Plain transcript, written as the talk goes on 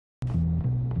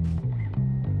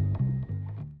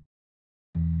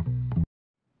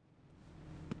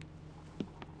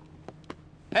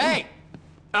Hey!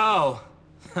 Oh,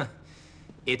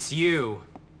 it's you.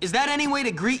 Is that any way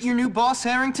to greet your new boss,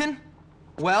 Harrington?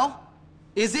 Well,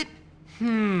 is it?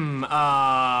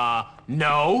 No.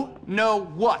 No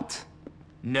what?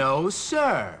 No,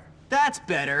 sir. That's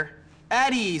better.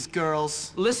 At ease,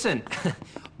 girls. Listen,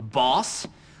 boss,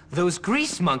 those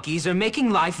grease monkeys are making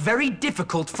life very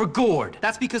difficult for Gord.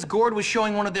 That's because Gord was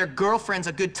showing one of their girlfriends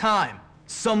a good time.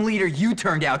 Some leader you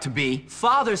turned out to be.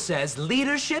 Father says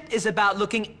leadership is about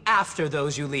looking after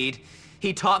those you lead.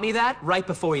 He taught me that right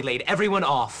before he laid everyone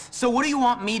off. So what do you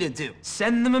want me to do?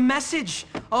 Send them a message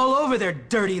all over their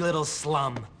dirty little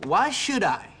slum. Why should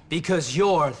I? Because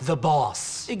you're the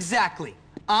boss. Exactly.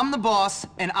 I'm the boss,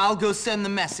 and I'll go send the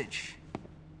message.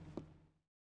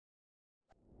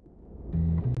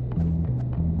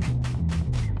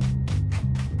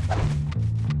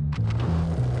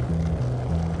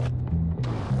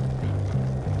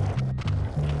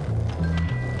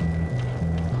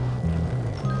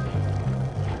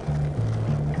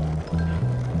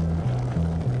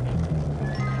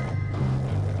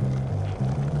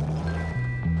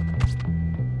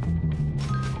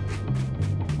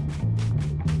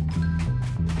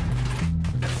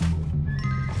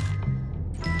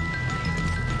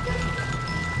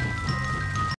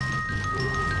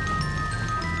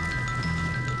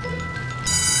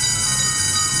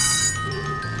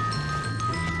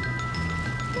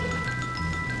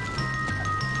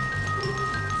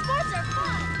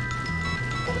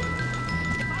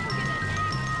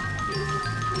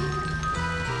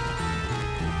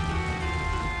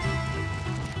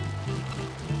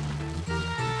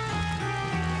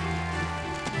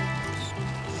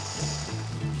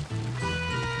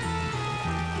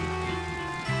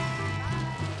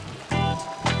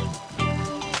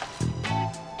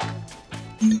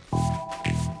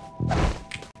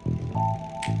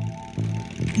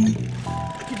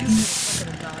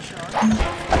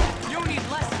 You need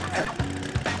lessons.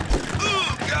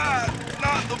 Oh, God!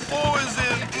 Not the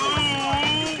poison!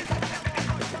 Ooh!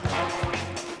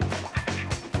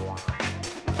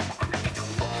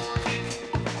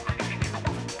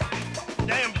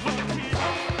 Damn blue kid!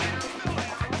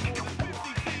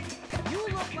 You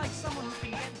look like someone who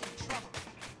can get into trouble.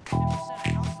 Ever set a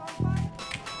house on fire?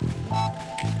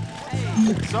 Hey,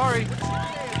 Sorry.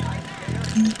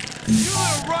 you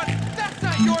little runt! That's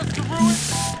not yours to ruin!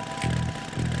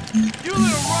 You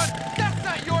little runt! That's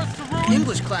not yours to ruin!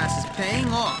 English class is paying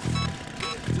off.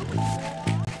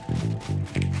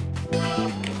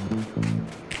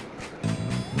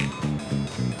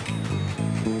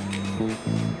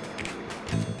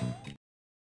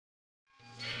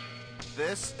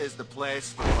 This is the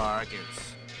place for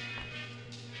bargains.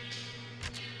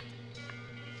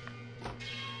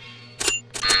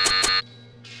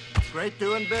 Great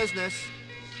doing business.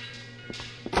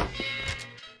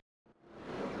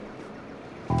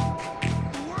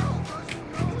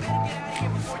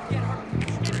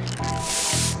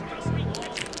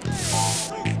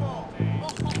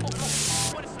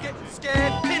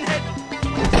 Scared pinhead.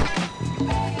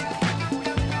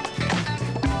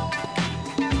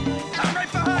 I'm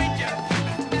right behind you!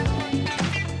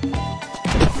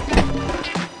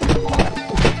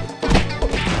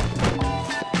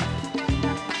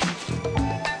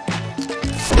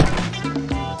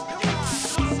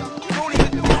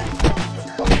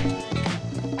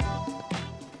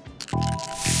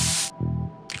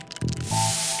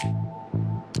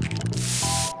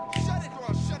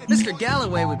 Mr.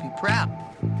 Galloway would be proud.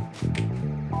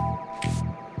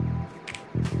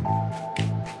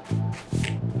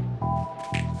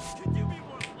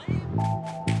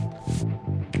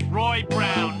 Roy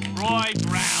Brown, Roy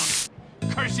Brown.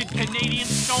 Cursed Canadian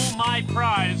stole my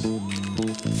prize.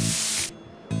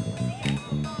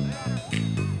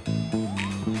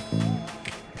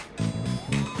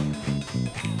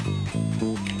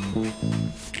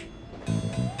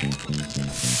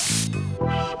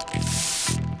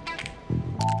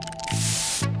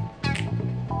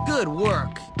 Good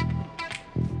work.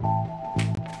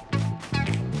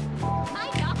 My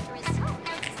doctor is so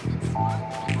nice and smart.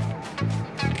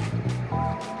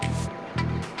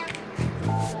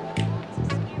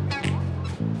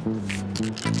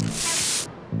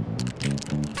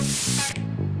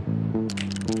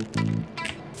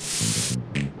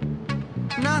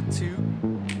 Not to.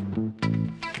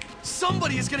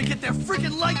 Somebody is gonna get their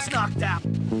freaking lights knocked out.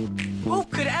 Who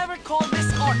could ever call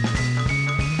this art?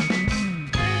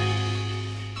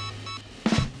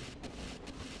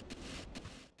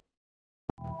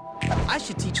 I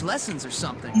should teach lessons or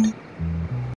something.